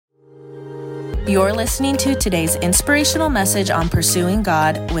You're listening to today's inspirational message on Pursuing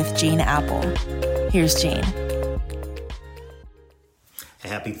God with Gene Apple. Here's Gene.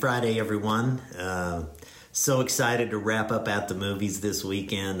 Happy Friday, everyone. So excited to wrap up at the movies this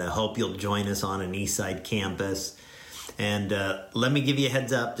weekend. I hope you'll join us on an Eastside campus. And let me give you a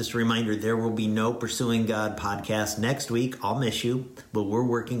heads up, just a reminder, there will be no Pursuing God podcast next week. I'll miss you, but we're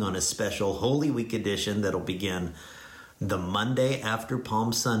working on a special Holy Week edition that'll begin the Monday after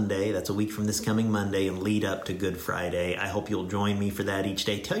Palm Sunday. That's a week from this coming Monday and lead up to Good Friday. I hope you'll join me for that each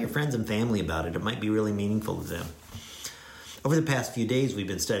day. Tell your friends and family about it. It might be really meaningful to them. Over the past few days, we've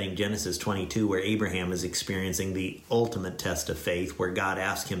been studying Genesis 22, where Abraham is experiencing the ultimate test of faith, where God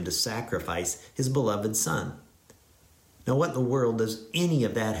asked him to sacrifice his beloved son. Now, what in the world does any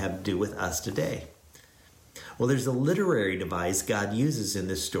of that have to do with us today? Well, there's a literary device God uses in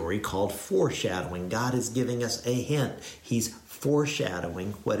this story called foreshadowing. God is giving us a hint. He's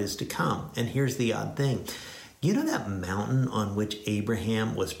foreshadowing what is to come. And here's the odd thing. You know that mountain on which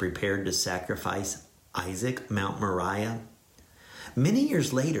Abraham was prepared to sacrifice Isaac, Mount Moriah? Many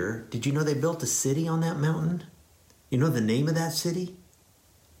years later, did you know they built a city on that mountain? You know the name of that city?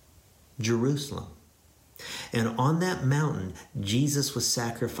 Jerusalem. And on that mountain, Jesus was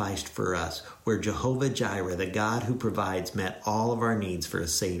sacrificed for us, where Jehovah Jireh, the God who provides, met all of our needs for a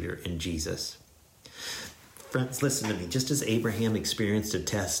Savior in Jesus. Friends, listen to me. Just as Abraham experienced a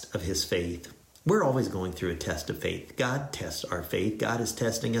test of his faith, we're always going through a test of faith. God tests our faith. God is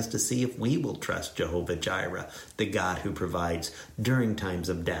testing us to see if we will trust Jehovah Jireh, the God who provides during times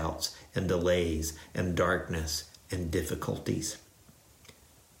of doubts and delays and darkness and difficulties.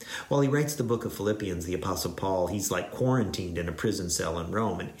 While he writes the book of Philippians, the Apostle Paul, he's like quarantined in a prison cell in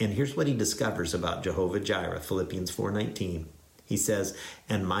Rome. And here's what he discovers about Jehovah Jireh, Philippians 4:19. He says,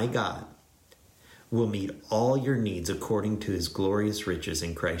 "And my God will meet all your needs according to his glorious riches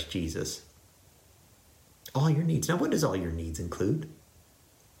in Christ Jesus." All your needs. Now, what does all your needs include?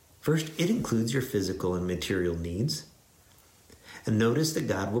 First, it includes your physical and material needs. And notice that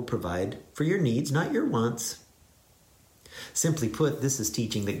God will provide for your needs, not your wants. Simply put, this is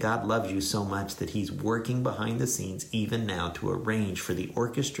teaching that God loves you so much that he's working behind the scenes even now to arrange for the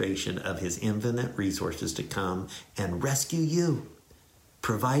orchestration of his infinite resources to come and rescue you,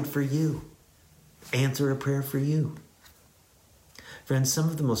 provide for you, answer a prayer for you. Friends, some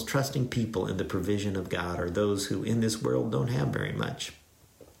of the most trusting people in the provision of God are those who in this world don't have very much.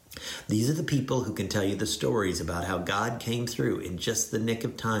 These are the people who can tell you the stories about how God came through in just the nick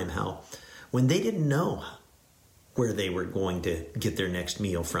of time, how when they didn't know where they were going to get their next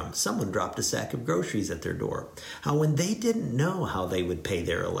meal from, someone dropped a sack of groceries at their door. How when they didn't know how they would pay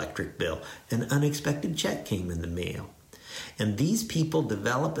their electric bill, an unexpected check came in the mail. And these people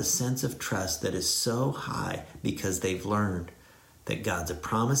develop a sense of trust that is so high because they've learned that God's a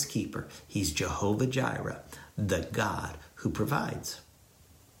promise keeper. He's Jehovah Jireh, the God who provides.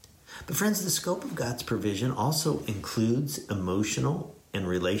 But friends, the scope of God's provision also includes emotional and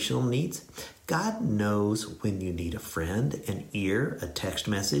relational needs. God knows when you need a friend, an ear, a text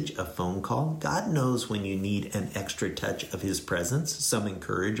message, a phone call. God knows when you need an extra touch of his presence, some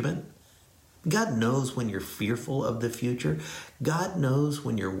encouragement. God knows when you're fearful of the future. God knows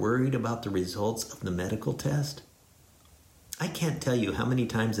when you're worried about the results of the medical test. I can't tell you how many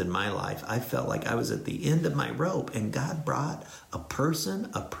times in my life I felt like I was at the end of my rope and God brought a person,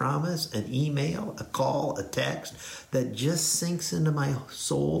 a promise, an email, a call, a text that just sinks into my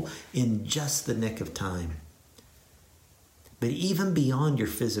soul in just the nick of time. But even beyond your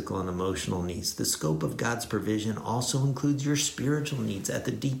physical and emotional needs, the scope of God's provision also includes your spiritual needs at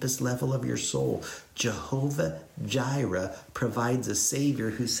the deepest level of your soul. Jehovah Jireh provides a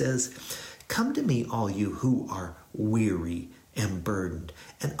Savior who says, "Come to me, all you who are weary and burdened,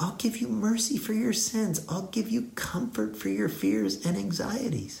 and I'll give you mercy for your sins. I'll give you comfort for your fears and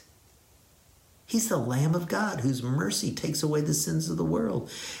anxieties." He's the Lamb of God whose mercy takes away the sins of the world.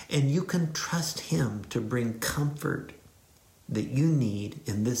 And you can trust him to bring comfort that you need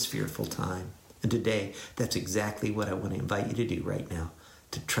in this fearful time. And today, that's exactly what I want to invite you to do right now,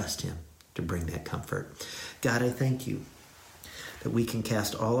 to trust him to bring that comfort. God, I thank you that we can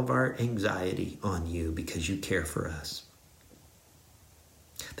cast all of our anxiety on you because you care for us.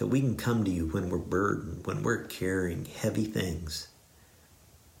 That we can come to you when we're burdened, when we're carrying heavy things.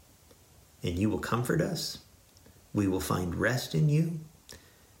 And you will comfort us. We will find rest in you.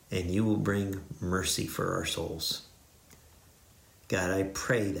 And you will bring mercy for our souls. God, I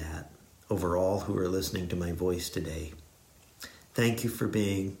pray that over all who are listening to my voice today. Thank you for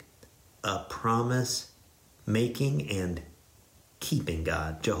being a promise-making and keeping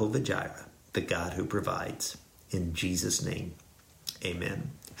God, Jehovah Jireh, the God who provides. In Jesus' name,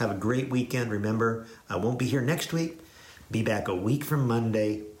 amen. Have a great weekend. Remember, I won't be here next week. Be back a week from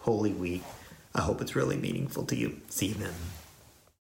Monday, Holy Week. I hope it's really meaningful to you. See you then.